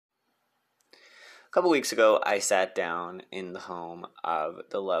couple weeks ago, I sat down in the home of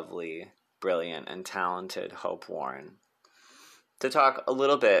the lovely, brilliant, and talented Hope Warren to talk a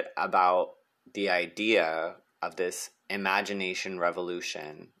little bit about the idea of this imagination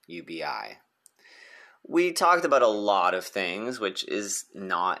revolution, UBI. We talked about a lot of things, which is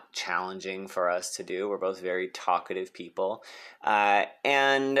not challenging for us to do. We're both very talkative people.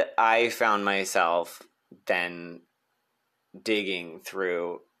 And I found myself then digging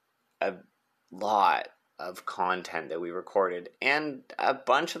through a lot of content that we recorded and a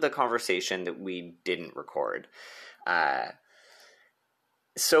bunch of the conversation that we didn't record.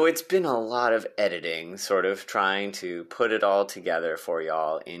 So it's been a lot of editing, sort of trying to put it all together for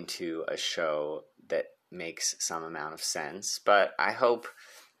y'all into a show that makes some amount of sense. But I hope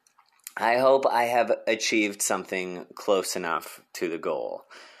I have achieved something close enough to the goal.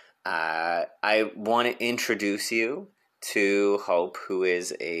 I want to introduce you to Hope, who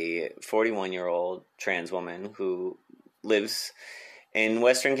is a 41-year-old trans woman who lives in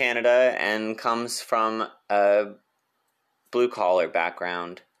Western Canada and comes from a blue-collar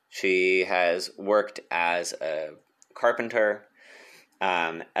background. She has worked as a carpenter,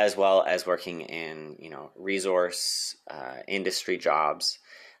 as well as working in, resource industry jobs.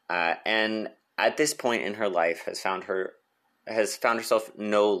 And at this point in her life has found herself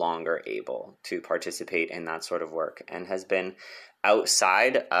no longer able to participate in that sort of work and has been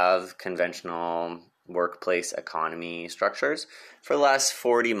outside of conventional workplace economy structures for the last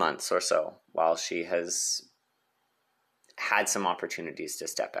 40 months or so, while she has had some opportunities to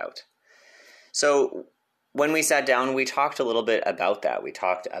step out. So when we sat down, we talked a little bit about that. We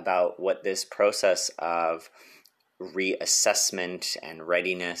talked about what this process of reassessment and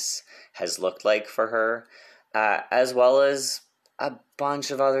readiness has looked like for her, as well as a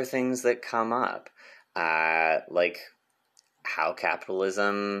bunch of other things that come up, like how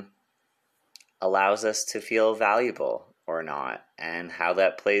capitalism allows us to feel valuable or not, and how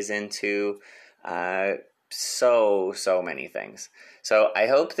that plays into so many things. So I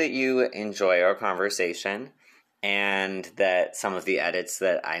hope that you enjoy our conversation and that some of the edits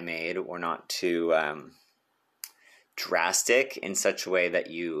that I made were not too drastic in such a way that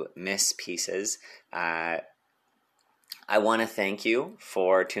you miss pieces. I want to thank you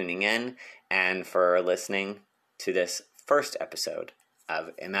for tuning in and for listening to this first episode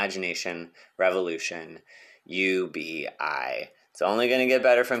of Imagination Revolution UBI. It's only going to get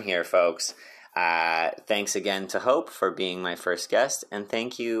better from here, folks. Thanks again to Hope for being my first guest, and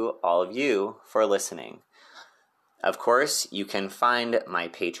thank you, all of you, for listening. Of course, you can find my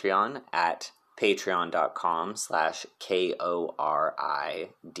Patreon at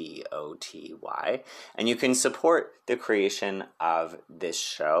patreon.com/KORIDOTY, and you can support the creation of this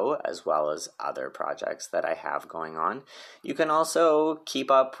show as well as other projects that I have going on. You can also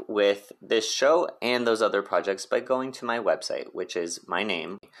keep up with this show and those other projects by going to my website, which is my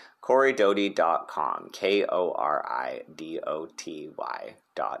name, KoriDoty.com,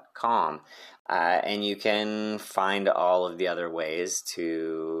 KORIDOTY.com. And you can find all of the other ways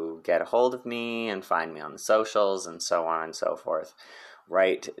to get a hold of me and find me on the socials and so on and so forth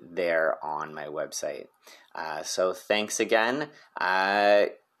right there on my website. So thanks again.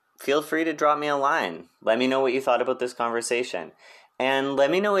 Feel free to drop me a line. Let me know what you thought about this conversation. And let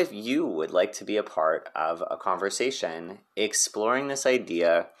me know if you would like to be a part of a conversation exploring this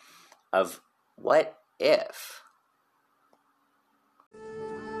idea of what if.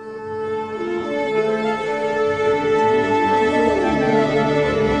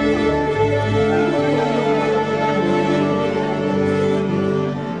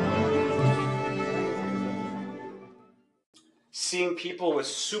 Seeing people with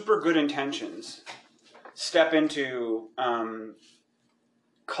super good intentions step into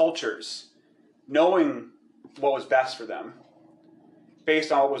cultures, knowing what was best for them,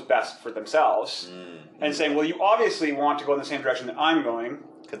 based on what was best for themselves, and saying, well, you obviously want to go in the same direction that I'm going.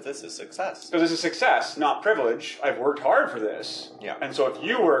 Because this is success. Because this is success, not privilege. I've worked hard for this. Yeah. And so if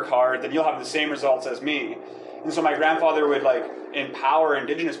you work hard, then you'll have the same results as me. And so my grandfather would empower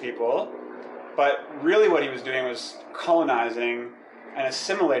indigenous people, but really what he was doing was colonizing and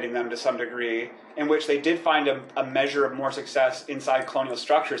assimilating them to some degree, in which they did find a measure of more success inside colonial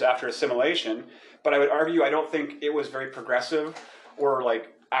structures after assimilation. But I would argue I don't think it was very progressive or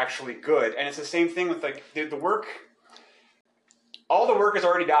actually good. And it's the same thing with the work. All the work is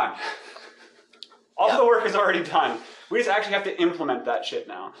already done. The work is already done. We just actually have to implement that shit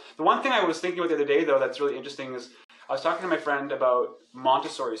now. The one thing I was thinking about the other day, though, that's really interesting is I was talking to my friend about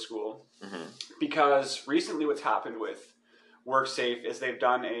Montessori school, because recently what's happened with WorkSafe is they've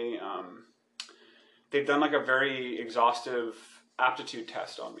done a very exhaustive aptitude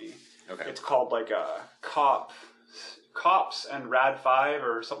test on me. Okay. It's called like a COPS and Rad 5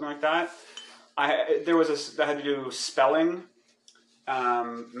 or something like that. I had to do spelling,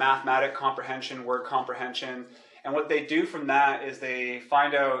 mathematic comprehension, word comprehension, and what they do from that is they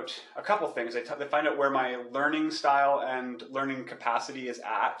find out a couple things. They find out where my learning style and learning capacity is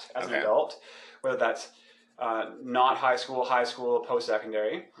at as an adult, whether that's not high school,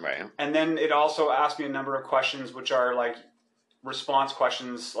 post-secondary. Right. And then it also asks me a number of questions, which are like response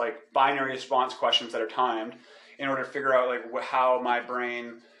questions, like binary response questions that are timed, in order to figure out like how my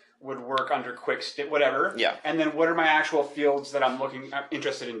brain would work under quick whatever. Yeah. And then what are my actual fields that I'm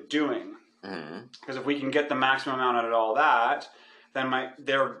interested in doing? Because if we can get the maximum amount out of all that, then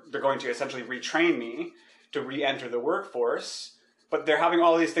they're going to essentially retrain me to re-enter the workforce. But they're having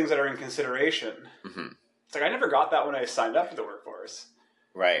all these things that are in consideration. It's like I never got that when I signed up for the workforce.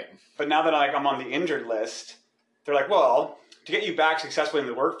 Right. But now that I'm on the injured list, they're like, well, to get you back successfully in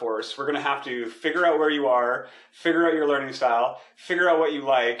the workforce, we're going to have to figure out where you are, figure out your learning style, figure out what you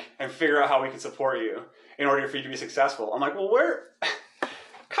like, and figure out how we can support you in order for you to be successful. I'm like, well, where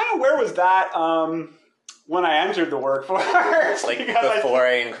was that when I entered the workforce? Like before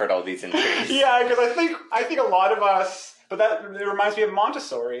I incurred all these injuries. Yeah, because I think a lot of us, but it reminds me of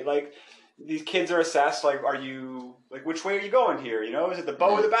Montessori. Like these kids are assessed, like, are you, like, which way are you going here? You know, is it the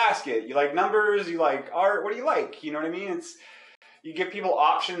bow or the basket? You like numbers? You like art? What do you like? You know what I mean? You give people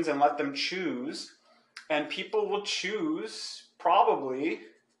options and let them choose, and people will choose probably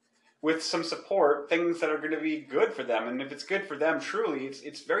with some support things that are going to be good for them. And if it's good for them, truly,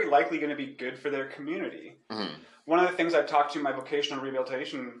 it's very likely going to be good for their community. One of the things I've talked to my vocational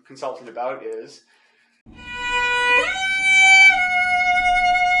rehabilitation consultant about is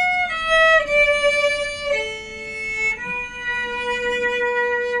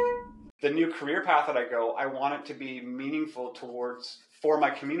the new career path that I go, I want it to be meaningful for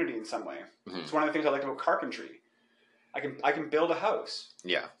my community in some way. It's one of the things I like about carpentry. I can build a house.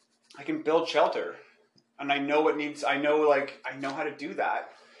 Yeah. I can build shelter. And I know how to do that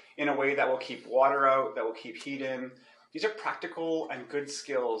in a way that will keep water out, that will keep heat in. These are practical and good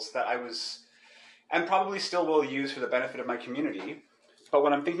skills that and probably still will use for the benefit of my community. But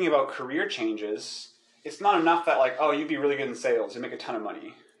when I'm thinking about career changes, it's not enough that like, oh, you'd be really good in sales and make a ton of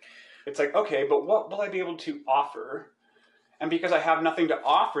money. It's like, okay, but what will I be able to offer? And because I have nothing to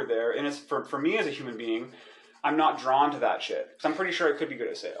offer there, and it's for me as a human being, I'm not drawn to that shit. Because I'm pretty sure I could be good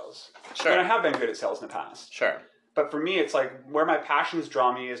at sales. Sure. And I have been good at sales in the past. Sure. But for me, it's like where my passions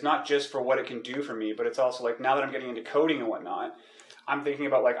draw me is not just for what it can do for me, but it's also like now that I'm getting into coding and whatnot, I'm thinking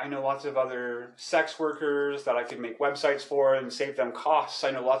about like I know lots of other sex workers that I could make websites for and save them costs.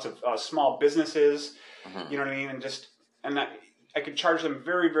 I know lots of small businesses, you know what I mean? And that I could charge them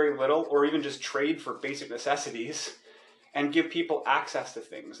very, very little or even just trade for basic necessities and give people access to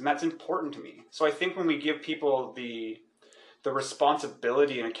things. And that's important to me. So I think when we give people the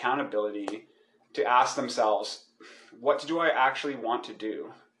responsibility and accountability to ask themselves, what do I actually want to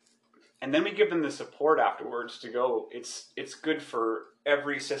do? And then we give them the support afterwards to go, it's good for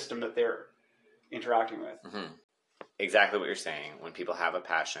every system that they're interacting with. Exactly what you're saying. When people have a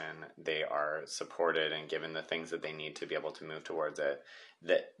passion, they are supported and given the things that they need to be able to move towards it,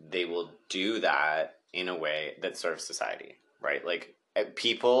 that they will do that in a way that serves society, right? Like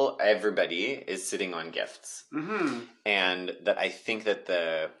everybody is sitting on gifts. And that I think that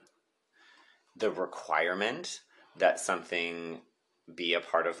the requirement that something be a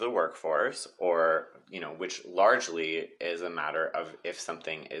part of the workforce or, which largely is a matter of if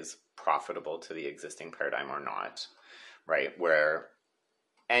something is profitable to the existing paradigm or not, right?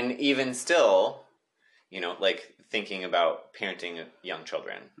 And even still, like thinking about parenting young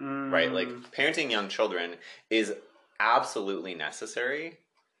children, right? Like parenting young children is absolutely necessary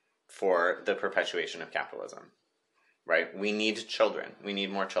for the perpetuation of capitalism, right? We need children. We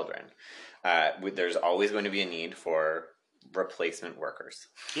need more children. There's always going to be a need for replacement workers.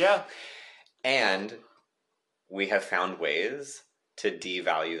 Yeah. And we have found ways to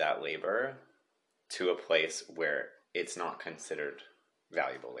devalue that labor to a place where it's not considered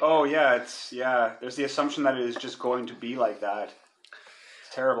valuable labor. Oh, yeah. There's the assumption that it is just going to be like that.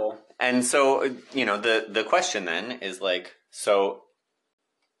 It's terrible. And so, the question then is like, so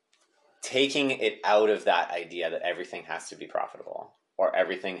taking it out of that idea that everything has to be profitable or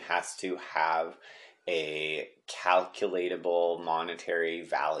everything has to have a calculatable monetary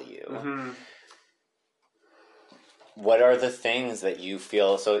value. What are the things that you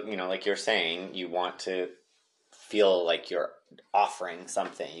feel, so, like you're saying, you want to feel like you're offering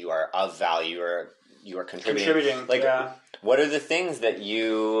something, you are of value, or you are contributing. Like, what are the things that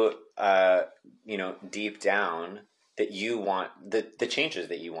you, deep down that you want, the changes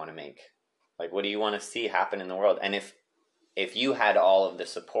that you want to make. Like, what do you want to see happen in the world? And if you had all of the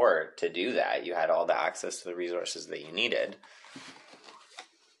support to do that, you had all the access to the resources that you needed,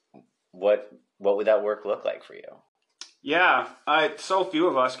 what would that work look like for you? Yeah, so few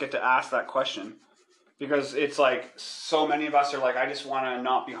of us get to ask that question, because it's like so many of us are like, I just want to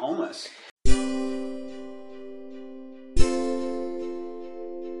not be homeless.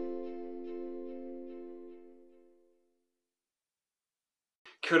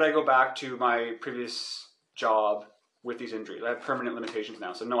 Could I go back to my previous job with these injuries? I have permanent limitations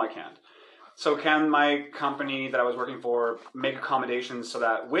now, so no, I can't. So can my company that I was working for make accommodations so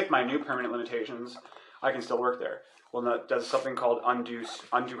that with my new permanent limitations, I can still work there? Well, that does something called undue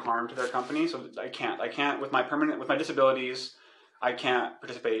harm to their company, so I can't with my disabilities, I can't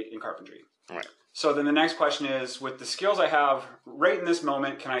participate in carpentry. All right. So then the next question is, with the skills I have right in this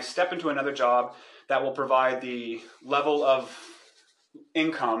moment, can I step into another job that will provide the level of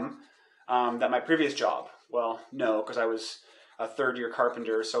income that my previous job? Well, no, because I was a third-year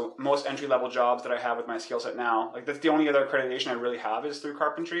carpenter. So most entry-level jobs that I have with my skill set now, like that's the only other accreditation I really have is through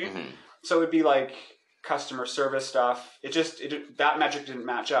carpentry. Mm-hmm. So it would be like customer service stuff. That metric didn't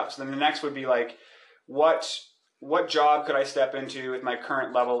match up. So then the next would be like, what job could I step into with my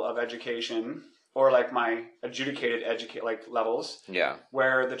current level of education, or like my adjudicated levels? Yeah.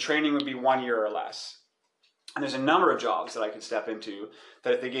 Where the training would be 1 year or less. And there's a number of jobs that I could step into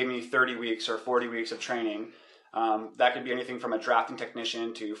that if they gave me 30 weeks or 40 weeks of training, that could be anything from a drafting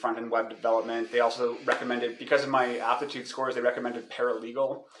technician to front-end web development. They also recommended, because of my aptitude scores, they recommended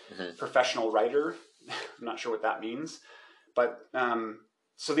paralegal, mm-hmm. professional writer. I'm not sure what that means. But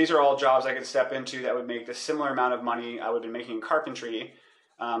so these are all jobs I could step into that would make the similar amount of money I would be making in carpentry,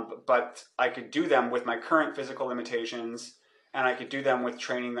 but I could do them with my current physical limitations, and I could do them with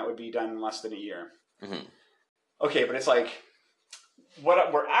training that would be done in less than a year. Mm-hmm. Okay, but it's like,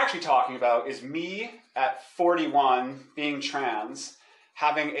 what we're actually talking about is me at 41, being trans,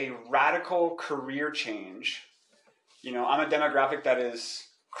 having a radical career change. You know, I'm a demographic that is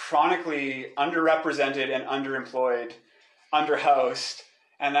chronically underrepresented and underemployed, underhoused,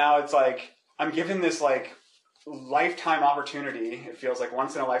 and now it's like, I'm given this like lifetime opportunity. It feels like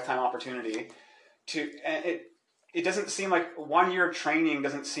once in a lifetime opportunity and it doesn't seem like 1 year of training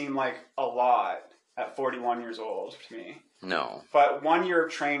doesn't seem like a lot at 41 years old to me. No. But 1 year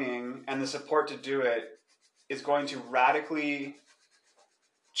of training and the support to do it is going to radically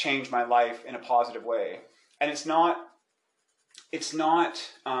change my life in a positive way. And it's not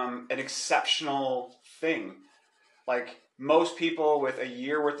an exceptional thing. Like most people with a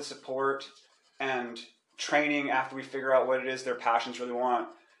year worth of support and training after we figure out what it is their passions really want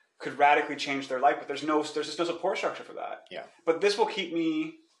could radically change their life, but there's just no support structure for that. Yeah. But this will keep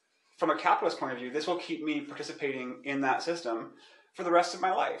me, from a capitalist point of view, this will keep me participating in that system for the rest of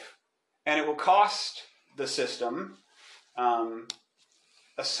my life. And it will cost the system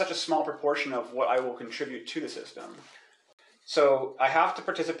such a small proportion of what I will contribute to the system. So I have to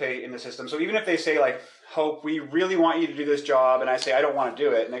participate in the system. So even if they say like, Hope, we really want you to do this job, and I say I don't want to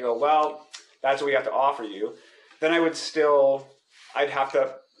do it, and they go, well, that's what we have to offer you, then I'd have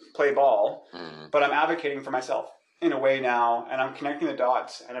to play ball. Mm-hmm. But I'm advocating for myself in a way now, and I'm connecting the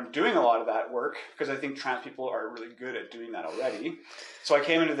dots, and I'm doing a lot of that work because I think trans people are really good at doing that already. So I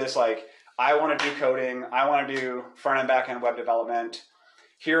came into this like, I want to do coding, I want to do front-end, back-end web development.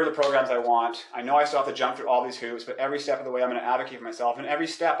 Here are the programs I want. I know I still have to jump through all these hoops, but every step of the way I'm going to advocate for myself, and every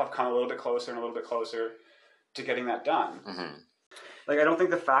step I've come a little bit closer and a little bit closer to getting that done. Mm-hmm. Like, I don't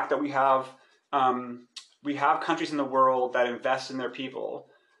think the fact that we have countries in the world that invest in their people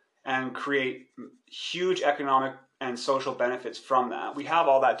and create huge economic and social benefits from that. We have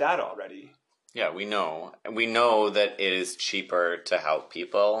all that data already. Yeah, we know. We know that it is cheaper to help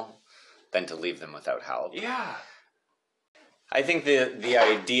people than to leave them without help. Yeah. I think the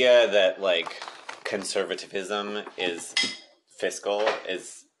idea that like conservatism is fiscal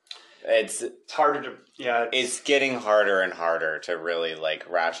is it's harder to it's getting harder and harder to really like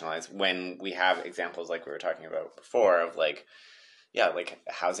rationalize when we have examples like we were talking about before of like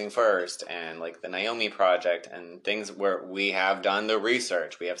Housing First and like the Naomi Project and things where we have done the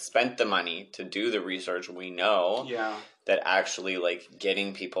research, we have spent the money to do the research. We know that actually like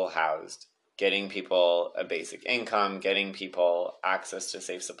getting people housed, getting people a basic income, getting people access to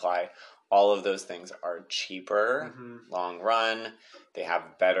safe supply, all of those things are cheaper, long run. They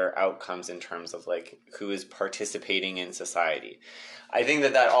have better outcomes in terms of like who is participating in society. I think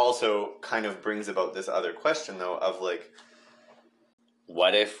that also kind of brings about this other question though of like,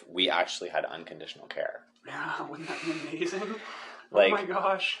 what if we actually had unconditional care? Yeah, wouldn't that be amazing? Like, oh my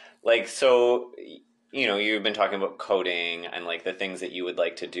gosh. Like, so you know, you've been talking about coding and like the things that you would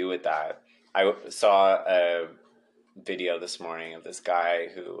like to do with that. I saw a video this morning of this guy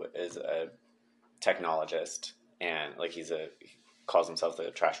who is a technologist, and like he calls himself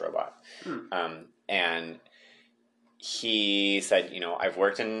the trash robot. And he said, you know, I've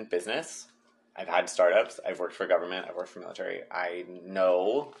worked in business, I've had startups, I've worked for government, I've worked for military. I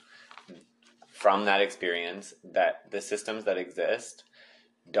know from that experience that the systems that exist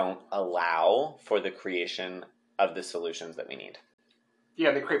don't allow for the creation of the solutions that we need.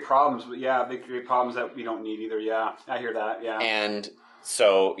 Yeah, they create problems, but yeah, they create problems that we don't need either. Yeah, I hear that. Yeah. And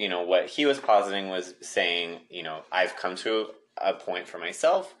so, you know, what he was positing was saying, you know, I've come to a point for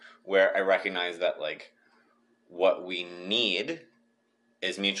myself where I recognize that, like, what we need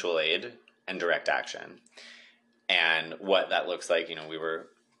is mutual aid and direct action. And what that looks like, you know, we were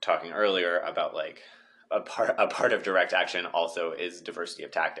talking earlier about, like, a part of direct action also is diversity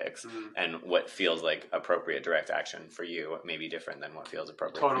of tactics. And what feels like appropriate direct action for you may be different than what feels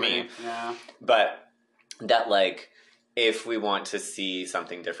appropriate for me. Yeah. But that, like, if we want to see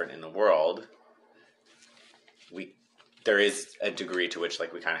something different in the world, there is a degree to which,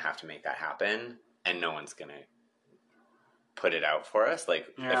 like, we kind of have to make that happen, and no one's gonna put it out for us. Like,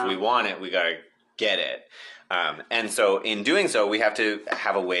 if we want it, we gotta get it. And so in doing so, we have to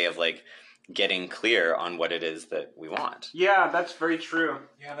have a way of, like, getting clear on what it is that we want. Yeah, that's very true.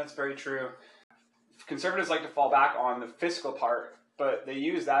 Yeah, that's very true. Conservatives like to fall back on the fiscal part, but they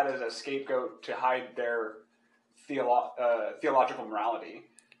use that as a scapegoat to hide their theological morality.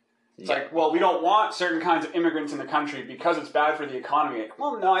 It's like, well, we don't want certain kinds of immigrants in the country because it's bad for the economy. Like,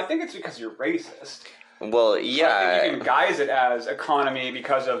 well, no, I think it's because you're racist. Well, yeah. I think you can guise it as economy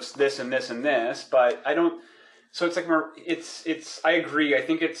because of this and this and this, but I don't. So it's like, it's. I agree. I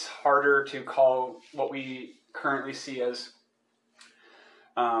think it's harder to call what we currently see as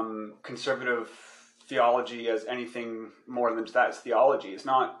conservative theology as anything more than that. It's theology. It's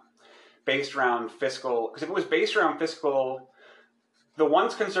not based around fiscal. Because if it was based around fiscal, the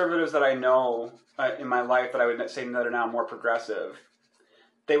ones conservatives that I know in my life that I would say that are now more progressive,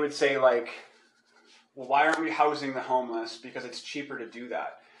 they would say, like, well, why aren't we housing the homeless? Because it's cheaper to do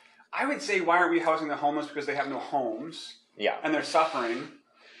that. I would say, why aren't we housing the homeless? Because they have no homes. Yeah. And they're suffering.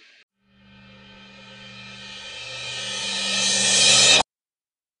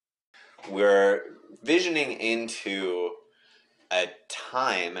 We're visioning into a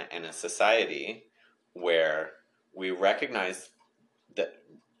time and a society where we recognize that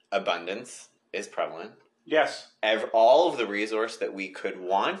abundance is prevalent. Yes. All of the resource that we could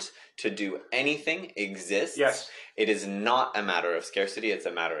want to do anything exists. Yes. It is not a matter of scarcity, it's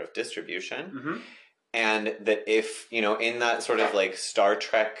a matter of distribution. And that if, you know, in that sort of like Star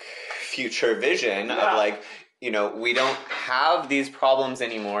Trek future vision of like, you know, we don't have these problems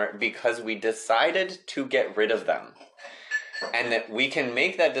anymore because we decided to get rid of them. And that we can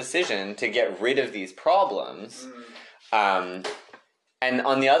make that decision to get rid of these problems. And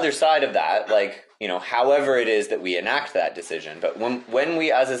on the other side of that, like, you know, however it is that we enact that decision, but when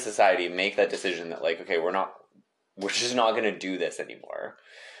we as a society make that decision that, like, okay, we're just not going to do this anymore,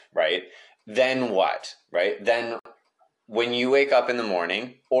 right? Then what, right? Then when you wake up in the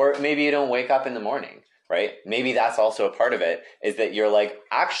morning, or maybe you don't wake up in the morning, right? Maybe that's also a part of it, is that you're like,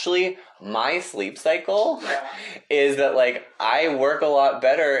 actually, my sleep cycle is that, like, I work a lot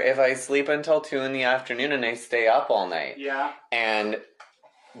better if I sleep until 2 p.m. and I stay up all night. Yeah. And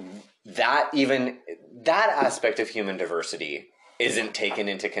that aspect of human diversity isn't taken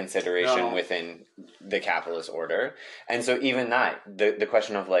into consideration within the capitalist order. And so even that, the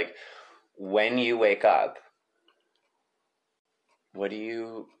question of, like, when you wake up, what do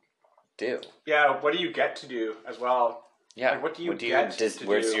you do? Yeah, what do you get to do as well? Yeah. Like, what do you get to do?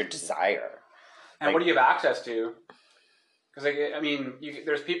 Where's your desire? And like, what do you have access to? Because, like, I mean,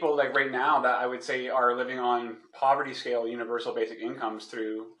 there's people, like, right now that I would say are living on poverty scale universal basic incomes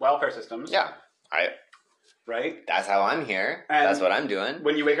through welfare systems. Yeah. Right? That's how I'm here. And that's what I'm doing.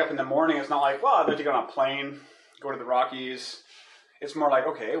 When you wake up in the morning, it's not like, well, I'd like to get on a plane, go to the Rockies. It's more like,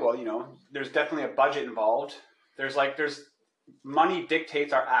 okay, well, you know, there's definitely a budget involved. There's money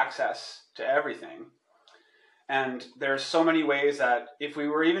dictates our access to everything. And there's so many ways that if we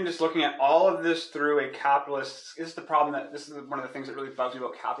were even just looking at all of this through a capitalist, this is one of the things that really bugs me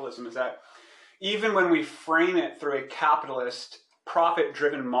about capitalism, is that even when we frame it through a capitalist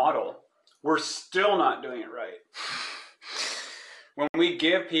profit-driven model, we're still not doing it right. When we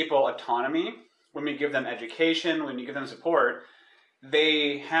give people autonomy, when we give them education, when we give them support,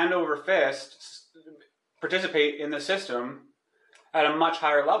 they hand over fist participate in the system at a much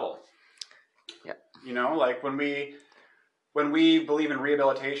higher level. Yeah. You know, like when we believe in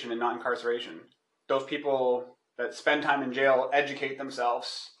rehabilitation and not incarceration, those people that spend time in jail educate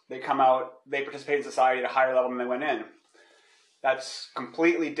themselves. They come out, they participate in society at a higher level than they went in. That's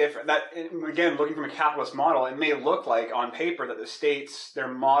completely different. That, again, looking from a capitalist model, it may look like on paper that the states, their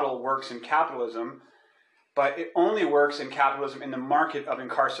model works in capitalism, but it only works in capitalism in the market of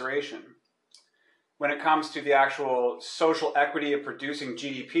incarceration. When it comes to the actual social equity of producing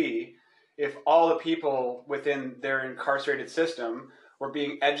GDP, if all the people within their incarcerated system were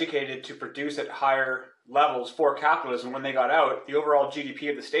being educated to produce at higher levels for capitalism when they got out, the overall GDP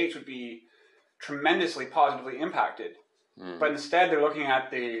of the states would be tremendously positively impacted. But instead, they're looking at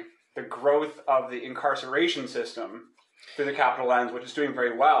the growth of the incarceration system through the capital lens, which is doing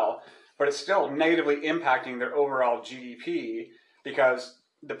very well, but it's still negatively impacting their overall GDP because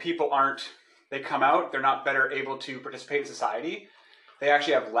the people aren't, they come out, they're not better able to participate in society. They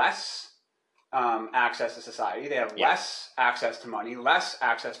actually have less access to society. They have less access to money, less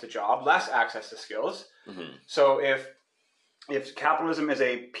access to job, less access to skills. So if capitalism is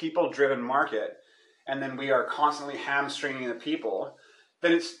a people-driven market, and then we are constantly hamstringing the people,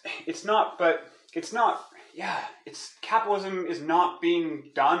 then capitalism is not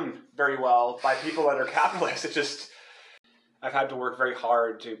being done very well by people that are capitalists. It just, I've had to work very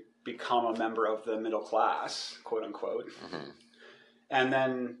hard to become a member of the middle class, quote unquote. And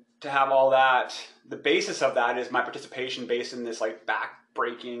then to have all that, the basis of that is my participation based in this like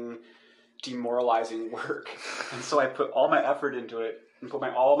back-breaking, demoralizing work. And so I put all my effort into it and put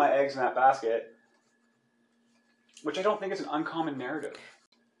all my eggs in that basket, which I don't think is an uncommon narrative.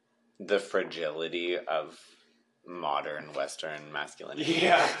 The fragility of modern Western masculinity.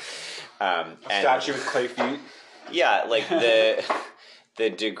 Yeah. A statue with clay feet. Yeah, like the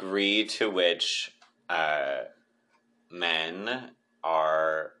degree to which men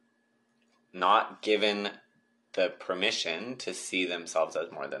are not given the permission to see themselves as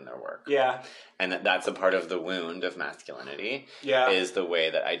more than their work. Yeah. And that's a part of the wound of masculinity. Yeah. Is the way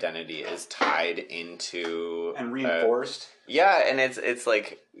that identity is tied into... And reinforced. And it's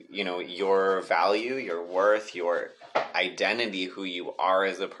like, you know, your value, your worth, your identity, who you are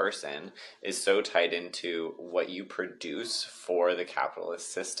as a person, is so tied into what you produce for the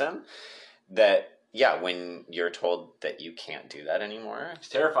capitalist system that, when you're told that you can't do that anymore... It's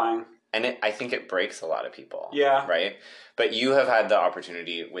terrifying. And I think it breaks a lot of people. Yeah. Right? But you have had the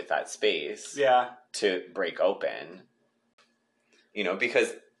opportunity with that space to break open. You know,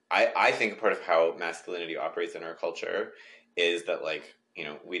 because I think part of how masculinity operates in our culture is that, like, you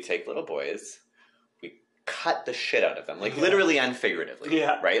know, we take little boys, we cut the shit out of them. Like, literally and figuratively.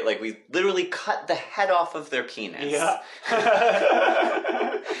 Yeah. Right? Like, we literally cut the head off of their penis. Yeah.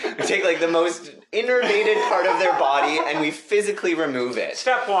 We take, like, the most innervated part of their body and we physically remove it.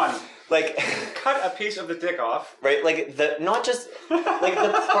 Step one. Like, cut a piece of the dick off. Right? Like, not just, like,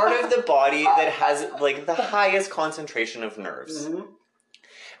 the part of the body that has, like, the highest concentration of nerves.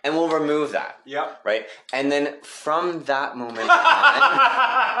 And we'll remove that. Yep. Right? And then from that moment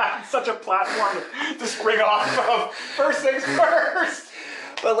on... Such a platform to spring off of. First things first.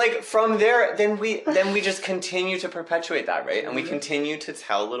 But, like, from there, then we just continue to perpetuate that, right? And we continue to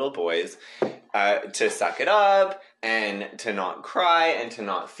tell little boys to suck it up, and to not cry, and to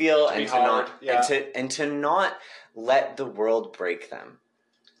not feel, and to not let the world break them.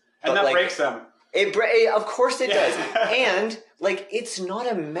 And that breaks them. Of course it does. And, like, it's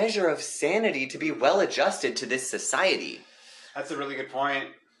not a measure of sanity to be well adjusted to this society. That's a really good point.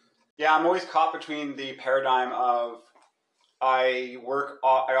 Yeah, I'm always caught between the paradigm of I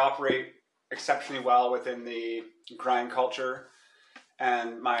operate exceptionally well within the grind culture,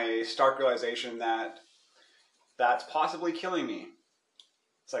 and my stark realization that that's possibly killing me.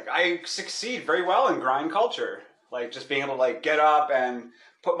 It's like I succeed very well in grind culture, like just being able to like get up and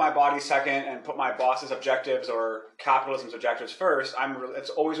put my body second and put my boss's objectives or capitalism's objectives first. It's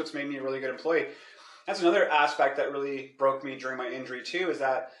always what's made me a really good employee. That's another aspect that really broke me during my injury too, is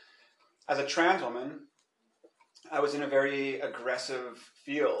that as a trans woman, I was in a very aggressive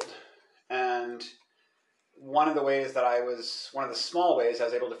field, and one of the small ways I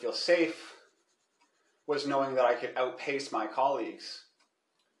was able to feel safe was knowing that I could outpace my colleagues.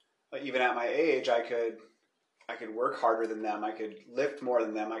 Like, even at my age, I could work harder than them. I could lift more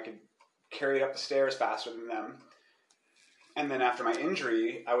than them. I could carry it up the stairs faster than them. And then after my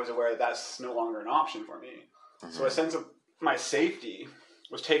injury, I was aware that that's no longer an option for me. So a sense of my safety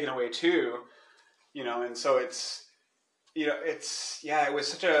was taken away too, you know, and so it was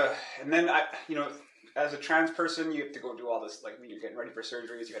such a, and then as a trans person, you have to go do all this, like when you're getting ready for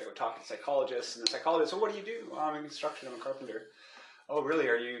surgeries, you got to go talk to psychologists, and the psychologist, so what do you do? I'm in construction, I'm a carpenter. Oh, really?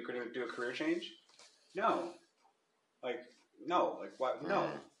 Are you going to do a career change? No. Like, what? No.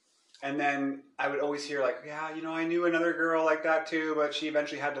 And then I would always hear like, yeah, you know, I knew another girl like that too, but she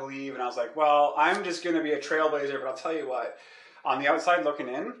eventually had to leave. And I was like, well, I'm just going to be a trailblazer, but I'll tell you what, on the outside looking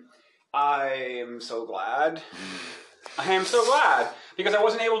in, I am so glad. I am so glad because I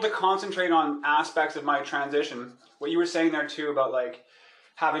wasn't able to concentrate on aspects of my transition. What you were saying there too about like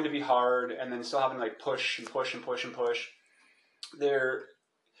having to be hard and then still having to like push and push and push and push. There,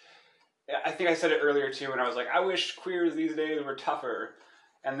 I think I said it earlier too when I was like, I wish queers these days were tougher.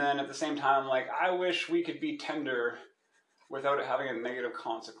 And then at the same time, I'm like, I wish we could be tender without it having a negative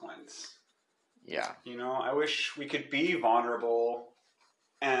consequence. Yeah. You know, I wish we could be vulnerable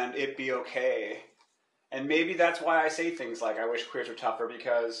and it be okay. And maybe that's why I say things like, I wish queers were tougher,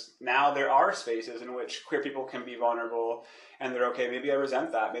 because now there are spaces in which queer people can be vulnerable and they're okay. Maybe I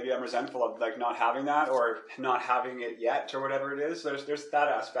resent that. Maybe I'm resentful of like not having that or not having it yet or whatever it is. There's that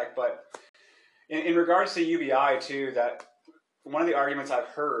aspect. But in regards to UBI too, that one of the arguments I've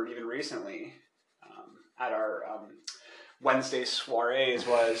heard even recently at our Wednesday soirees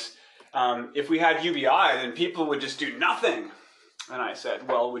was, if we had UBI, then people would just do nothing. And I said,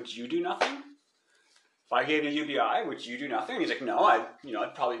 well, would you do nothing? If I gave you UBI, would you do nothing? And he's like, no, I'd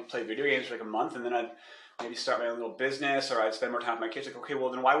probably play video games for like a month and then I'd maybe start my own little business or I'd spend more time with my kids. Like, okay, well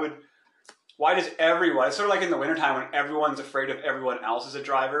then why does everyone, it's sort of like in the wintertime when everyone's afraid of everyone else as a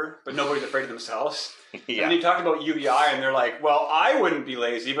driver, but nobody's afraid of themselves. Yeah. And then you talk about UBI and they're like, well, I wouldn't be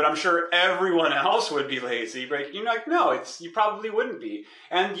lazy, but I'm sure everyone else would be lazy. But you're like, no, you probably wouldn't be.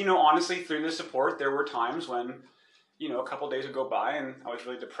 And, honestly, through the support, there were times when, a couple of days would go by and I was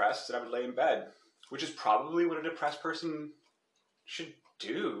really depressed and I would lay in bed, which is probably what a depressed person should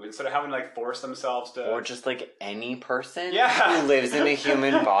do instead of having to like force themselves to, or just like any person who lives in a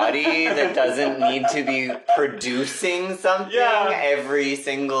human body that doesn't need to be producing something every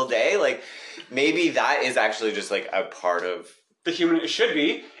single day. Like maybe that is actually just like a part of the human. It should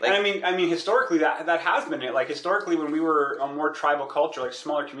be. Like, and I mean historically that has been it. Like historically when we were a more tribal culture, like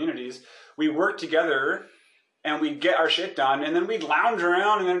smaller communities, we worked together and we'd get our shit done and then we'd lounge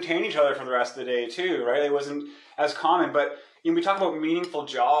around and entertain each other for the rest of the day too, right? It wasn't as common, but we talk about meaningful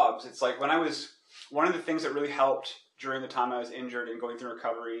jobs. It's like one of the things that really helped during the time I was injured and going through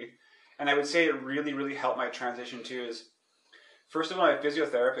recovery, and I would say it really, really helped my transition too, is first of all, my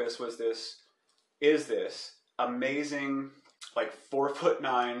physiotherapist is this amazing, like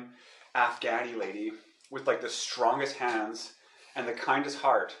 4'9" Afghani lady with like the strongest hands and the kindest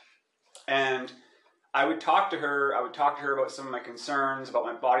heart. And I would talk to her about some of my concerns, about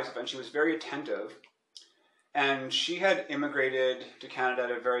my body stuff, and she was very attentive. And she had immigrated to Canada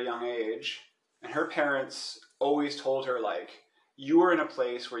at a very young age, and her parents always told her, like, you are in a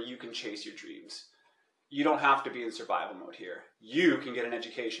place where you can chase your dreams. You don't have to be in survival mode here. You can get an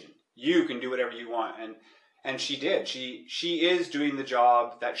education. You can do whatever you want. And she did. She is doing the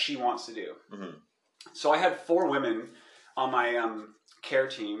job that she wants to do. Mm-hmm. So I had 4 women on my care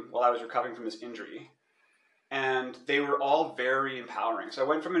team while I was recovering from this injury. And they were all very empowering. So I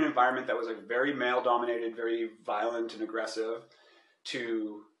went from an environment that was like very male-dominated, very violent and aggressive,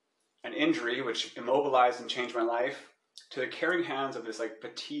 to an injury which immobilized and changed my life, to the caring hands of this like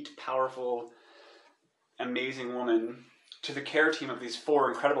petite, powerful, amazing woman, to the care team of these 4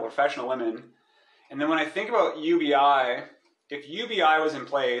 incredible professional women. And then when I think about UBI, if UBI was in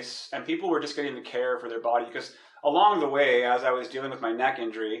place and people were just getting the care for their body, because along the way, as I was dealing with my neck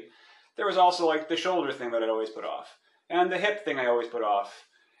injury, there was also like the shoulder thing that I'd always put off, and the hip thing I always put off.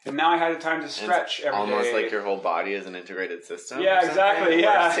 And now I had time to stretch every day. Almost like your whole body is an integrated system. Yeah, exactly.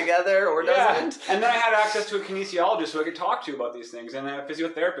 Yeah, works together or doesn't. And then I had access to a kinesiologist who I could talk to about these things, and a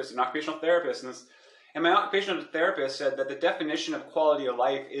physiotherapist, an occupational therapist, and my occupational therapist said that the definition of quality of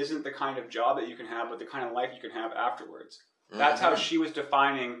life isn't the kind of job that you can have, but the kind of life you can have afterwards. Mm-hmm. That's how she was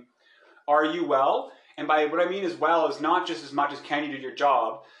defining, are you well? And by what I mean as well is not just as much as can you do your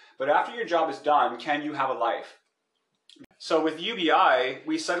job, but after your job is done, can you have a life? So with UBI,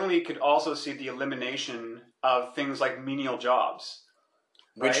 we suddenly could also see the elimination of things like menial jobs.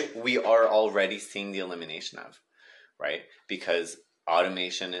 Right? Which we are already seeing the elimination of, right? Because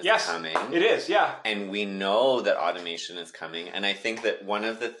automation is coming. It is, yeah. And we know that automation is coming. And I think that one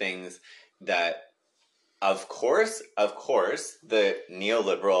of the things that, of course, the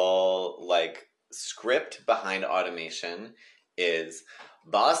neoliberal like script behind automation is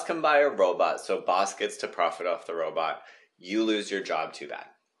boss can buy a robot, so boss gets to profit off the robot. You lose your job, too bad.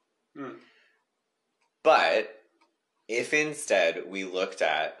 Mm. But if instead we looked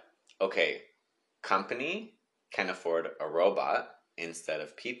at, okay, company can afford a robot instead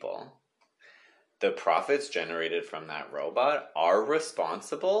of people, the profits generated from that robot are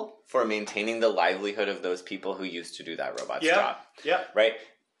responsible for maintaining the livelihood of those people who used to do that robot's job. Yeah. Right?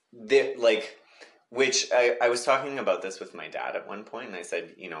 like, which I was talking about this with my dad at one point, and I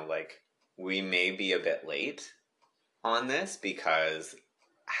said, you know, like, we may be a bit late on this because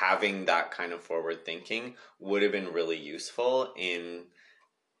having that kind of forward thinking would have been really useful in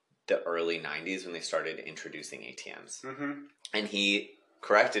the early 90s when they started introducing ATMs. Mm-hmm. And he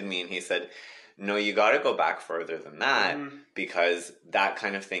corrected me and he said, no, you got to go back further than that, because that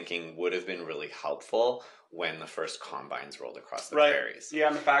kind of thinking would have been really helpful when the first combines rolled across the prairies. Yeah,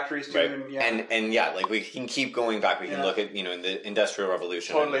 and the factories too. Right. And, yeah. And yeah, like we can keep going back. We can look at, you know, in the Industrial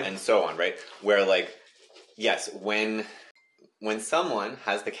Revolution and so on, right? Where, like, yes, when someone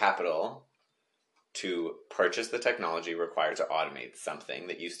has the capital to purchase the technology required to automate something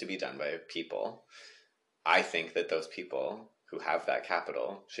that used to be done by people, I think that those people who have that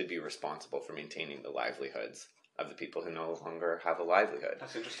capital should be responsible for maintaining the livelihoods of the people who no longer have a livelihood.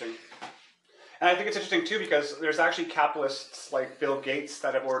 That's interesting. And I think it's interesting too because there's actually capitalists like Bill Gates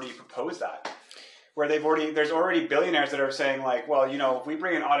that have already proposed that. Where there's already billionaires that are saying, like, well, you know, if we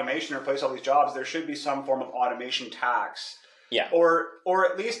bring in automation and replace all these jobs, there should be some form of automation tax. Yeah. Or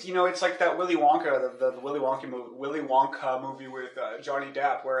at least, you know, it's like that Willy Wonka, the Willy Wonka movie with Johnny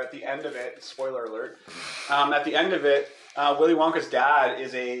Depp, where at the end of it, spoiler alert, at the end of it, Willy Wonka's dad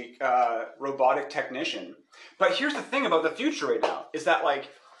is a robotic technician. But here's the thing about the future right now, is that, like,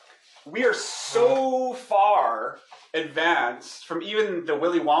 we are so far advanced from even the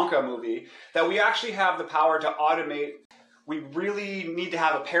Willy Wonka movie that we actually have the power to automate. We really need to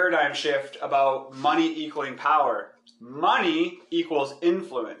have a paradigm shift about money equaling power. Money equals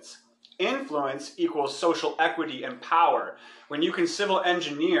influence. Influence equals social equity and power. When you can civil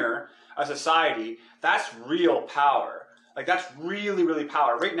engineer a society, that's real power. Like, that's really, really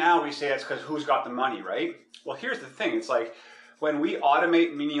power. Right now we say it's because who's got the money, right? Well, here's the thing. It's like when we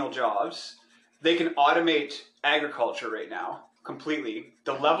automate menial jobs, they can automate agriculture right now completely.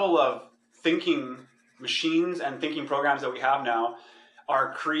 The level of thinking machines and thinking programs that we have now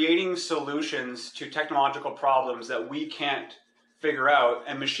are creating solutions to technological problems that we can't figure out,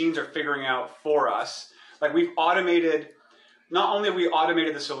 and machines are figuring out for us. Like, we've automated, not only have we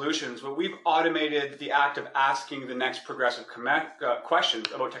automated the solutions, but we've automated the act of asking the next progressive questions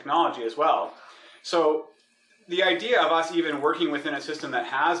about technology as well. So the idea of us even working within a system that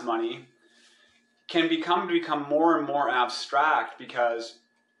has money can become more and more abstract, because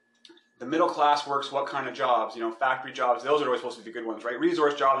the middle class works what kind of jobs? You know, factory jobs, those are always supposed to be the good ones, right?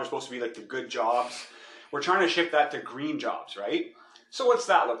 Resource jobs are supposed to be like the good jobs. We're trying to shift that to green jobs, right? So what's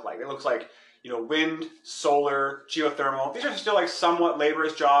that look like? It looks like, you know, wind, solar, geothermal. These are still like somewhat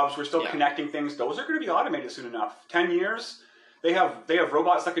laborious jobs. We're still connecting things. Those are going to be automated soon enough. 10 years, they have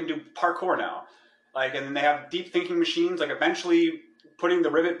robots that can do parkour now. Like, and then they have deep thinking machines. Like, eventually putting the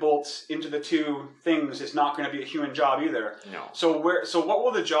rivet bolts into the two things is not going to be a human job either. No. So what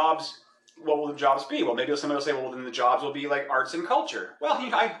will the jobs be? Well, maybe somebody will say, well, then the jobs will be like arts and culture. Well,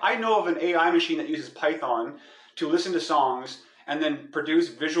 I know of an AI machine that uses Python to listen to songs and then produce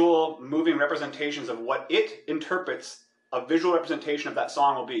visual moving representations of what it interprets a visual representation of that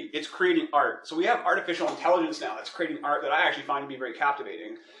song will be. It's creating art. So we have artificial intelligence now that's creating art that I actually find to be very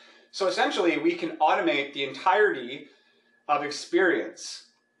captivating. So essentially, we can automate the entirety of experience.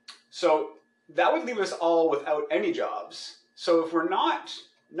 So that would leave us all without any jobs. So if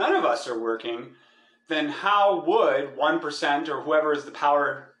none of us are working, then how would 1% or whoever is the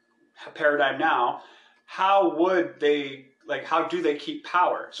power paradigm now, how do they keep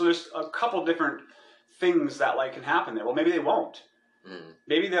power? So there's a couple different things that can happen there. Well, maybe they won't.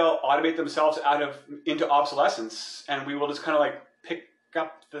 Maybe they'll automate themselves into obsolescence, and we will just kind of pick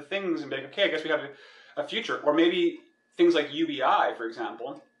up the things and be like, okay, I guess we have a future. Or maybe things like UBI, for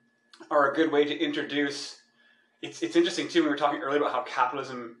example, are a good way to introduce. It's interesting too, we were talking earlier about how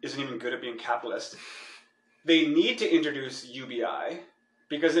capitalism isn't even good at being capitalist. They need to introduce UBI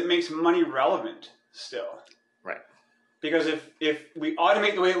because it makes money relevant still. Right. Because if we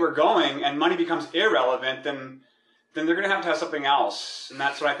automate the way we're going and money becomes irrelevant, then they're going to have something else. And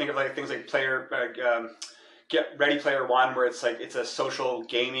that's what I think of, things like Get Ready Player One, where it's a social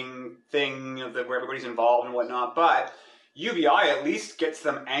gaming thing where everybody's involved and whatnot. But UBI at least gets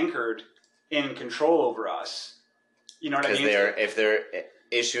them anchored in control over us. You know what I mean? Because if they're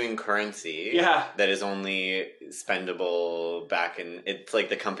issuing currency that is only spendable back in, it's like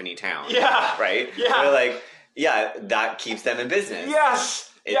the company town. Yeah. Right? Yeah. They're that keeps them in business.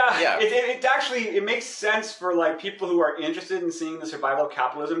 Yes. It actually makes sense for people who are interested in seeing the survival of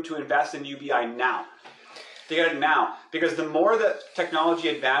capitalism to invest in UBI now. To get it now. Because the more that technology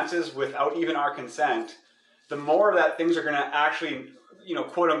advances without even our consent, the more that things are going to actually,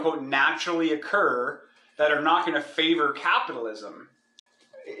 quote unquote, naturally occur that are not going to favor capitalism.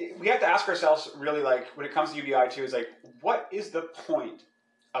 we have to ask ourselves really, like, when it comes to UBI too, is like, what is the point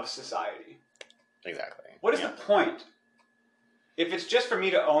of society? Exactly. What is the point? If it's just for me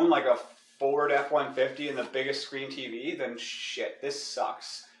to own like a Ford F-150 and the biggest screen TV, then shit, this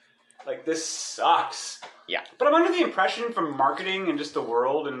sucks. Like, this sucks. Yeah. But I'm under the impression from marketing and just the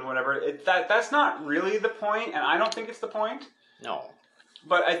world and whatever, that's not really the point, and I don't think it's the point. No.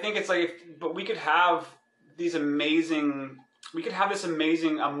 But I think it's like, but we could have these amazing,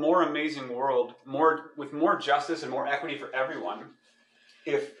 a more amazing world, with more justice and more equity for everyone,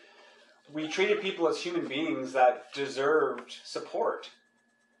 if we treated people as human beings that deserved support,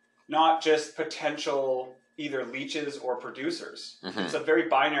 not just potential either leeches or producers. Mm-hmm. It's a very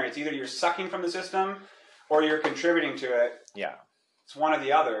binary. It's either you're sucking from the system or you're contributing to it. Yeah. It's one or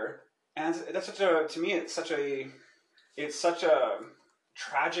the other. And that's such a, to me, it's such a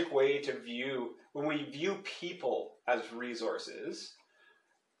tragic way to view, when we view people as resources.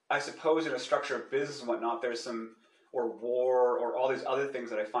 I suppose in a structure of business and whatnot, there's some, or war, or all these other things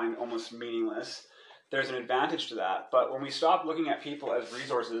that I find almost meaningless. There's an advantage to that. But when we stop looking at people as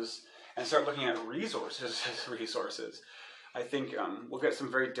resources and start looking at resources as resources, I think we'll get some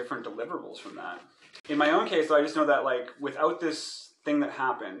very different deliverables from that. In my own case, though, I just know that, like, without this thing that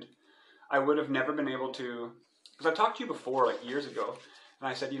happened, I would have never been able to, because I talked to you before, like, years ago, and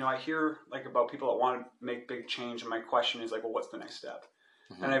I said, I hear, like, about people that want to make big change, and my question is, like, well, what's the next step?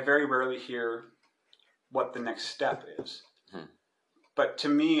 Mm-hmm. And I very rarely hear what the next step is. Mm-hmm. But to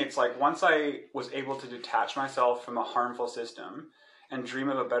me, it's like, once I was able to detach myself from a harmful system and dream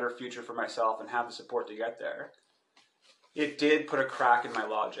of a better future for myself and have the support to get there, it did put a crack in my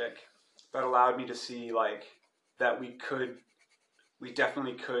logic that allowed me to see, like, that we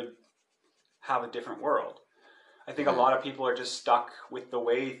definitely could have a different world. I think a lot of people are just stuck with the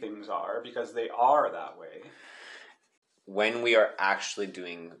way things are because they are that way. When we are actually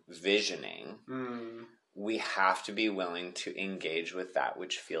doing visioning, we have to be willing to engage with that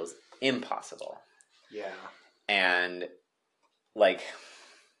which feels impossible. Yeah. And, like,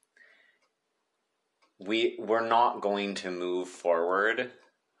 we're not going to move forward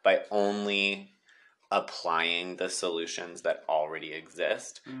by only applying the solutions that already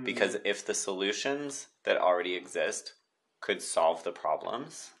exist. Because if the solutions that already exist could solve the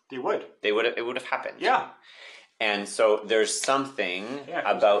problems, it would have happened. Yeah. And so there's something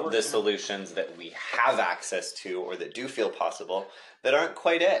about the solutions that we have access to or that do feel possible that aren't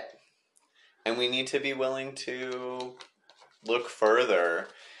quite it. And we need to be willing to look further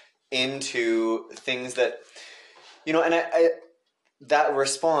into things that, and I that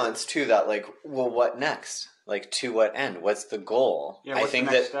response to that, like, well, what next? Like, to what end? What's the goal? Yeah, what's the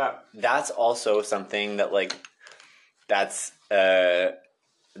next step? That's also something that, like, that's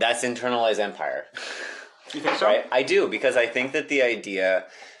internalized empire. You think so? Right? I do, because I think that the idea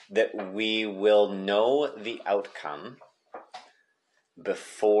that we will know the outcome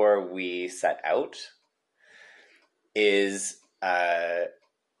before we set out is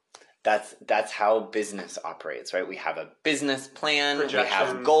that's how business operates, right? We have a business plan, we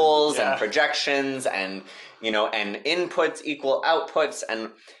have goals and projections, and and inputs equal outputs, and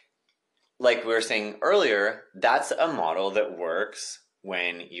like we were saying earlier, that's a model that works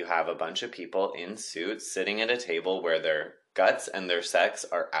when you have a bunch of people in suits sitting at a table where their guts and their sex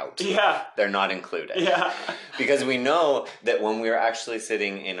are out. Yeah. They're not included. Yeah. Because we know that when we're actually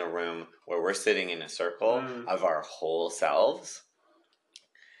sitting in a room where we're sitting in a circle of our whole selves,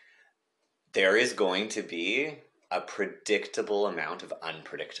 there is going to be a predictable amount of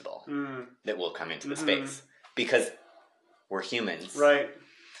unpredictable that will come into the space. Because we're humans. Right.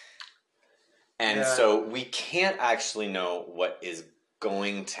 And so we can't actually know what is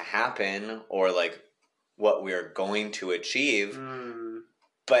going to happen or, like, what we're going to achieve,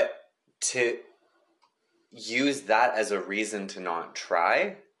 but to use that as a reason to not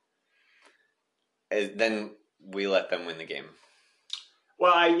try, then we let them win the game.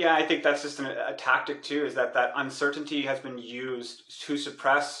 Well, I think that's just a tactic too, is that uncertainty has been used to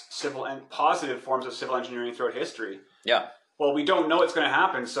suppress civil and positive forms of civil engineering throughout history. Yeah. Well, we don't know what's going to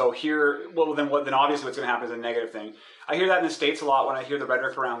happen, so then obviously what's going to happen is a negative thing. I hear that in the States a lot when I hear the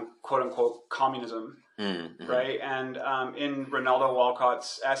rhetoric around quote-unquote communism, right? And in Ronaldo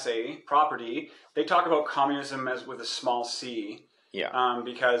Walcott's essay, Property, they talk about communism as with a small c. Yeah.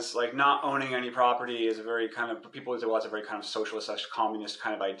 Because, like, not owning any property is a very kind of, people say, well, that's a very kind of socialist, communist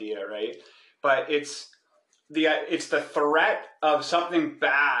kind of idea, right? But it's the threat of something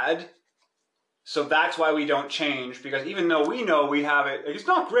bad. So that's why we don't change, because even though we know we have it, it's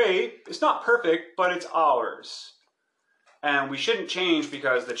not great, it's not perfect, but it's ours. And we shouldn't change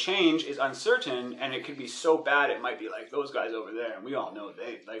because the change is uncertain, and it could be so bad it might be like those guys over there, and we all know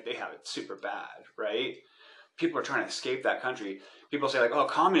they have it super bad, right? People are trying to escape that country. People say like, oh,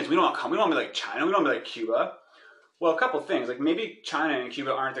 communism, we don't want to be like China, we don't want to be like Cuba. Well, a couple of things. Like maybe China and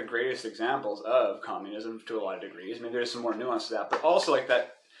Cuba aren't the greatest examples of communism to a lot of degrees. Maybe there's some more nuance to that. But also like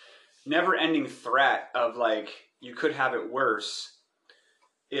that never-ending threat of like you could have it worse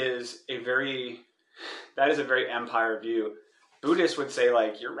is a very empire view. Buddhists would say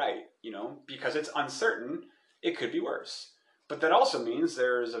like, you're right, because it's uncertain, it could be worse. But that also means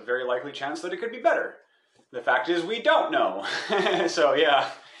there's a very likely chance that it could be better. The fact is we don't know. So yeah.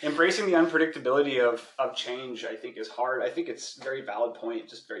 Embracing the unpredictability of change, I think, is hard. I think it's a very valid point,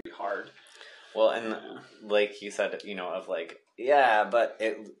 just very hard. Well, and like you said, of like, yeah, but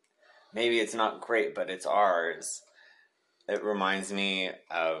maybe it's not great, but it's ours. It reminds me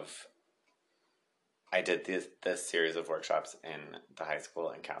of, I did this series of workshops in the high school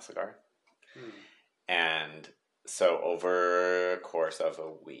in Castlegar. And so over a course of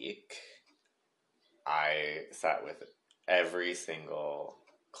a week, I sat with every single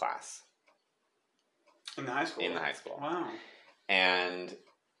class in the high school. Wow. And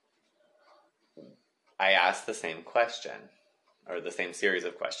I asked the same question, or the same series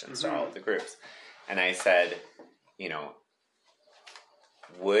of questions to all of the groups, and I said,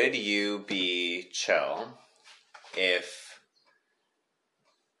 would you be chill if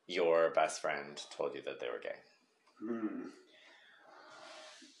your best friend told you that they were gay?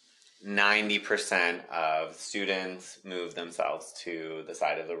 90% of students move themselves to the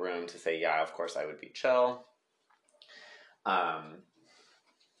side of the room to say, yeah, of course I would be chill.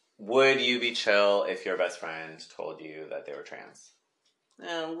 Would you be chill if your best friend told you that they were trans?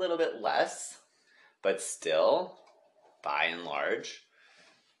 A little bit less, but still, by and large,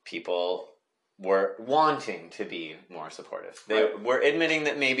 people were wanting to be more supportive. They were admitting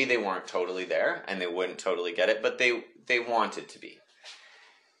that maybe they weren't totally there and they wouldn't totally get it, but they wanted to be.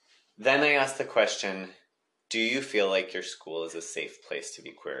 Then I asked the question, do you feel like your school is a safe place to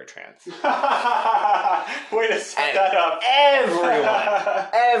be queer or trans? Way to set that up.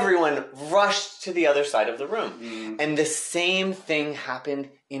 Everyone rushed to the other side of the room. And the same thing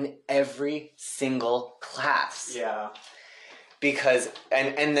happened in every single class. Yeah. Because,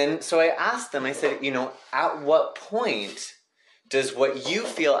 and then, so I asked them, I said, at what point does what you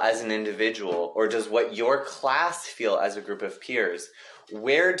feel as an individual, or does what your class feel as a group of peers,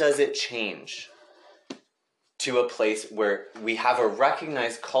 where does it change to a place where we have a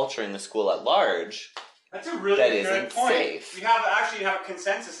recognized culture in the school at large? That's a really good point. Safe. You have a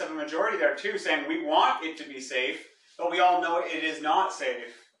consensus of a majority there too, saying we want it to be safe, but we all know it is not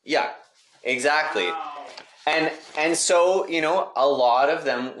safe. Yeah, exactly. Wow. And so, a lot of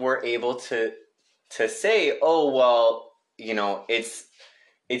them were able to say, oh, well,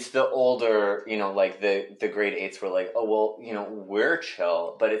 it's the older, like the grade 8s were like, oh, well, we're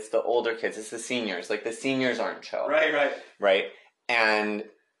chill, but it's the older kids, it's the seniors. Like, the seniors aren't chill. Right? And...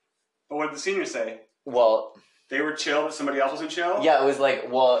 But what did the seniors say? Well... They were chill, but somebody else wasn't chill? Yeah, it was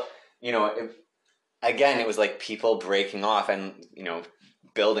like, well, it was like people breaking off and,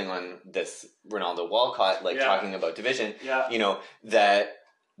 building on this Ronaldo Walcott, talking about division, that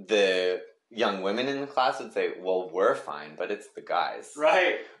the... young women in the class would say, well, we're fine, but it's the guys.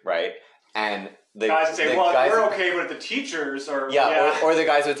 Right? And the guys would say, well, we're okay, but the teachers are... Yeah. Or the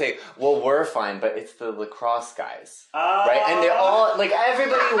guys would say, well, we're fine, but it's the lacrosse guys. Right? And they all,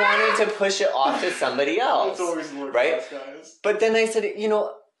 everybody wanted to push it off to somebody else. It's always the lacrosse guys. But then I said,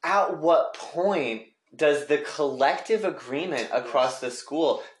 at what point does the collective agreement across the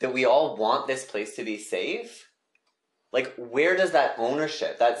school that we all want this place to be safe... where does that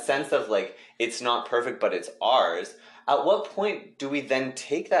ownership, that sense of, it's not perfect, but it's ours, at what point do we then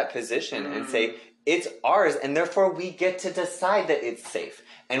take that position and say, it's ours, and therefore we get to decide that it's safe,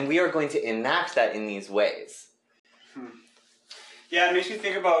 and we are going to enact that in these ways? Yeah, it makes me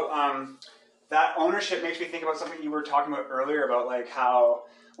think about, that ownership makes me think about something you were talking about earlier, about, how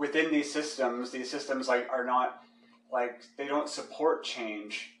within these systems, are not, they don't support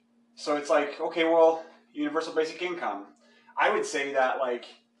change. So it's okay, well... universal basic income. I would say that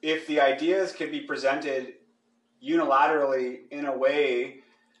if the ideas could be presented unilaterally in a way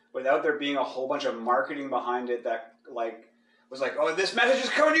without there being a whole bunch of marketing behind it that was oh, this message is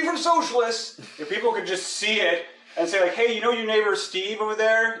coming to you from socialists, if people could just see it and say hey, your neighbor Steve over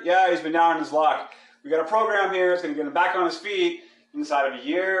there? Yeah, he's been down in his luck. We got a program here, it's going to get him back on his feet inside of a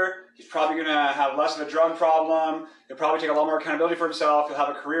year. He's probably going to have less of a drug problem. He'll probably take a lot more accountability for himself. He'll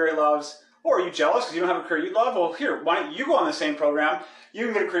have a career he loves. Or are you jealous because you don't have a career you love? Well, here, why don't you go on the same program? You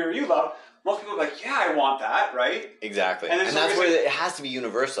can get a career you love. most people are like, yeah, I want that, right? Exactly. And And, then that's somebody's where like- it has to be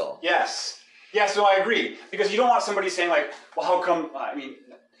universal. Yes. Yes, no, I agree. Because you don't want somebody saying like, well, how come,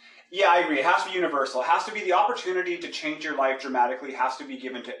 yeah, I agree. It has to be universal. It has to be the opportunity to change your life dramatically has to be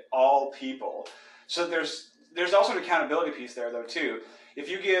given to all people. So there's also an accountability piece there though too. If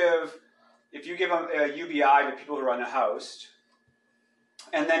you give a UBI to people who are unhoused,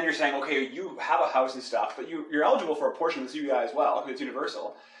 and then you're saying, okay, you have a house and stuff, but you're eligible for a portion of this UBI as well, because it's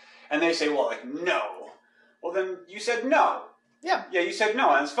universal. And they say, well, like, no. Well, then you said no. Yeah. Yeah, you said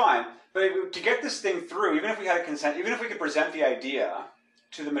no, and that's fine. But to get this thing through, even if we had a consent, even if we could present the idea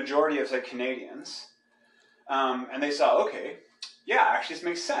to the majority of, say, Canadians, and they saw, okay, yeah, actually this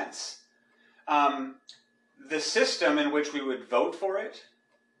makes sense. The system in which we would vote for it,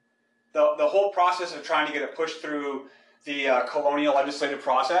 the whole process of trying to get it pushed through the colonial legislative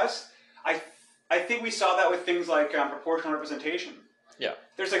process, I think we saw that with things like proportional representation. Yeah.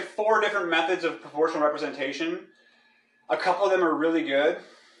 There's like 4 different methods of proportional representation. A couple of them are really good.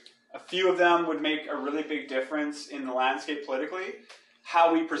 A few of them would make a really big difference in the landscape politically.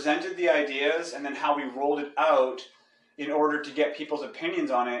 How we presented the ideas and then how we rolled it out in order to get people's opinions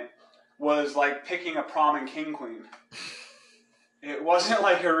on it was like picking a prom and king queen. It wasn't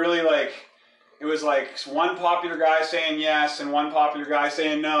like a really like, it was like one popular guy saying yes and one popular guy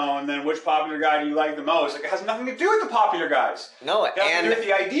saying no, and then which popular guy do you like the most? Like, it has nothing to do with the popular guys. No, It has to do with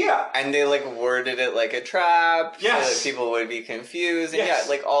the idea. And they like worded it like a trap Yes. so that people would be confused. And Yes. yeah,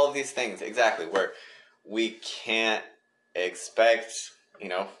 like all of these things. Exactly. Where we can't expect,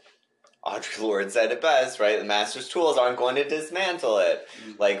 Audre Lorde said it best, right? The master's tools aren't going to dismantle it.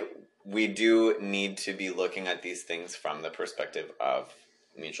 Like, we do need to be looking at these things from the perspective of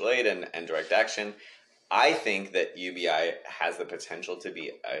mutual aid and direct action. I think that UBI has the potential to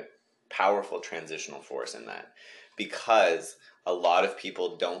be a powerful transitional force in that, because a lot of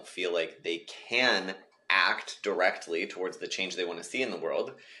people don't feel like they can act directly towards the change they want to see in the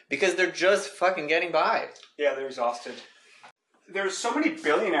world because they're just fucking getting by. Yeah, they're exhausted. There's so many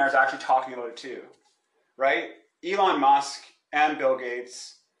billionaires actually talking about it too, right? Elon Musk and Bill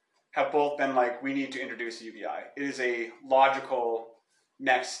Gates have both been like, we need to introduce UBI. It is a logical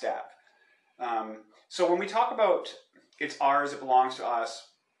next step. So when we talk about it's ours, it belongs to us,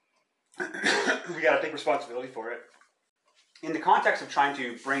 we got to take responsibility for it. In the context of trying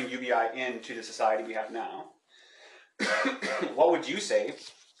to bring UBI into the society we have now, what would you say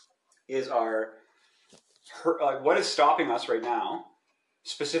is what is stopping us right now,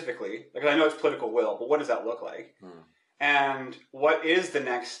 specifically? Like, I know it's political will, but what does that look like? And what is the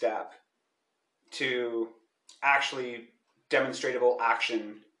next step to actually demonstratable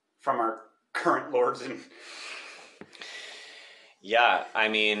action from our current lords and... Yeah, I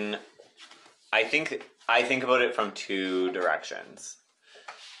mean, I think about it from 2 directions.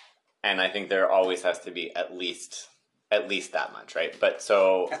 And I think there always has to be at least that much, right? But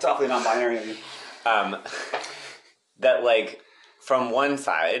so That's awfully non-binary of you. that, like, from one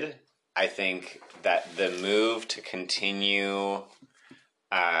side, I think that the move to continue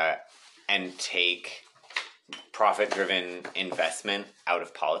and take profit-driven investment out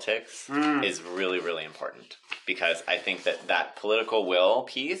of politics is really, really important, because I think that political will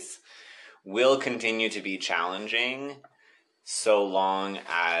piece will continue to be challenging so long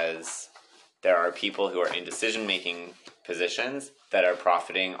as there are people who are in decision-making positions that are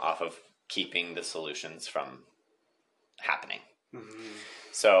profiting off of keeping the solutions from happening.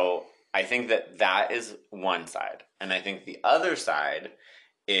 So I think that is one side. And I think the other side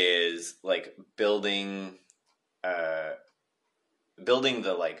is like building the,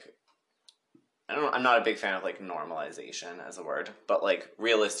 like, I'm not a big fan of like normalization as a word, but like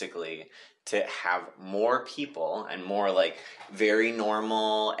realistically to have more people and more like very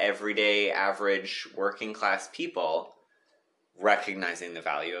normal, everyday, average, working class people recognizing the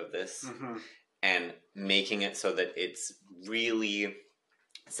value of this and making it so that it's really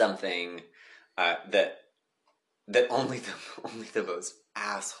something that only the most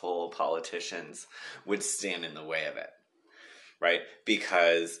asshole politicians would stand in the way of it, right?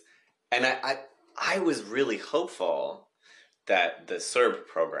 Because, and I was really hopeful that the CERB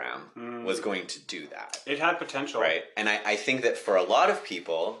program was going to do that. It had potential. Right? And I think that for a lot of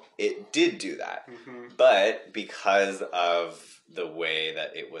people, it did do that. But because of the way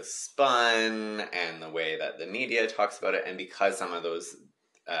that it was spun and the way that the media talks about it, and because some of those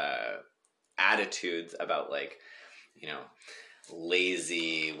attitudes about, like,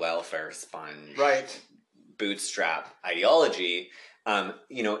 lazy welfare sponge, Right, bootstrap ideology,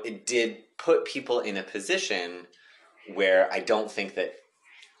 it did put people in a position where I don't think that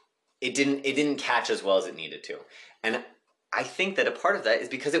it didn't catch as well as it needed to. And I think that a part of that is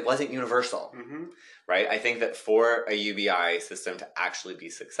because it wasn't universal, right? I think that for a UBI system to actually be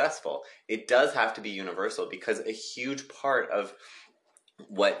successful, it does have to be universal, because a huge part of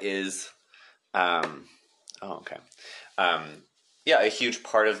what is, a huge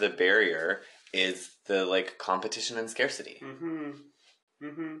part of the barrier is the like competition and scarcity. And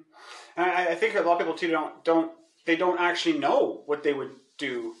I think a lot of people too don't actually know what they would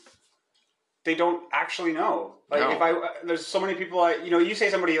do. They don't actually know. Like No. there's so many people. You say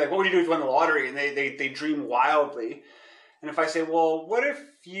somebody like, "What would you do if you won the lottery?" And they dream wildly. And if I say, "Well, what if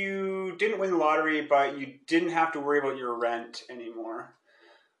you didn't win the lottery, but you didn't have to worry about your rent anymore?"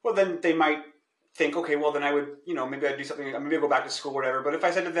 Well, then they might think, "Okay, well then I would, maybe I'd do something. Maybe I'd go back to school, or whatever." But if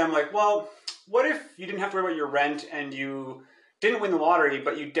I said to them like, "Well, what if you didn't have to worry about your rent and you didn't win the lottery,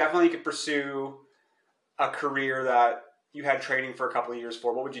 but you definitely could pursue a career that you had training for a couple of years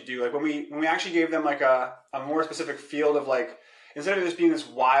for, what would you do?" Like when we actually gave them like a more specific field of like, instead of this being this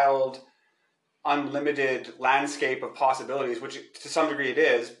wild, unlimited landscape of possibilities, which to some degree it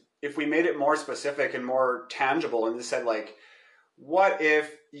is, if we made it more specific and more tangible and just said like, what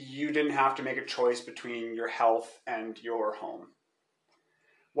if you didn't have to make a choice between your health and your home?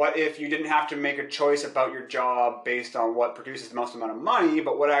 What if you didn't have to make a choice about your job based on what produces the most amount of money,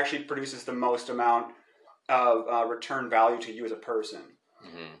 but what actually produces the most amount of return value to you as a person?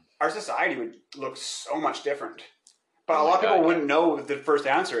 Our society would look so much different. But a lot of people wouldn't know what the first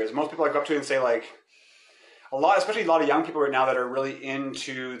answer is. Most people I go up to and say like, especially a lot of young people right now that are really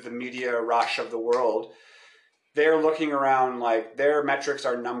into the media rush of the world, they're looking around like their metrics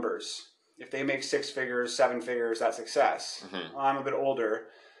are numbers. If they make 6 figures, 7 figures, that's success. Well, I'm a bit older.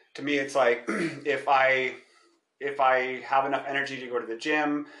 To me, it's like if I have enough energy to go to the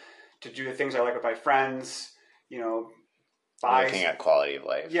gym, to do the things I like with my friends, Looking at quality of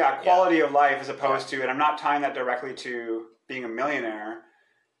life. Yeah, quality of life as opposed to, and I'm not tying that directly to being a millionaire.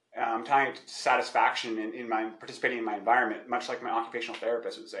 I'm tying it to satisfaction in my participating in my environment, much like my occupational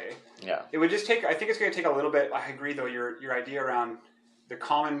therapist would say. Yeah. It would just take, I think it's going to take a little bit, I agree though, your idea around the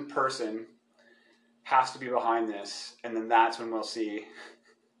common person has to be behind this, and then that's when we'll see.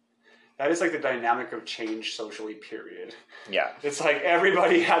 That is like the dynamic of change socially, period. Yeah. It's like the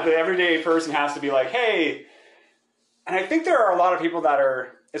everyday person has to be like, hey. And I think there are a lot of people that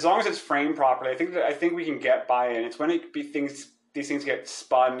are, as long as it's framed properly, I think we can get buy-in. It's when these things get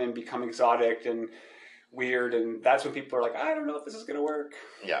spun and become exotic and weird, and that's when people are like, I don't know if this is going to work.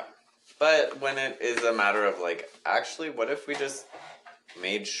 Yeah. But when it is a matter of like, actually, what if we just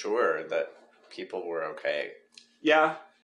made sure that people were okay? Yeah.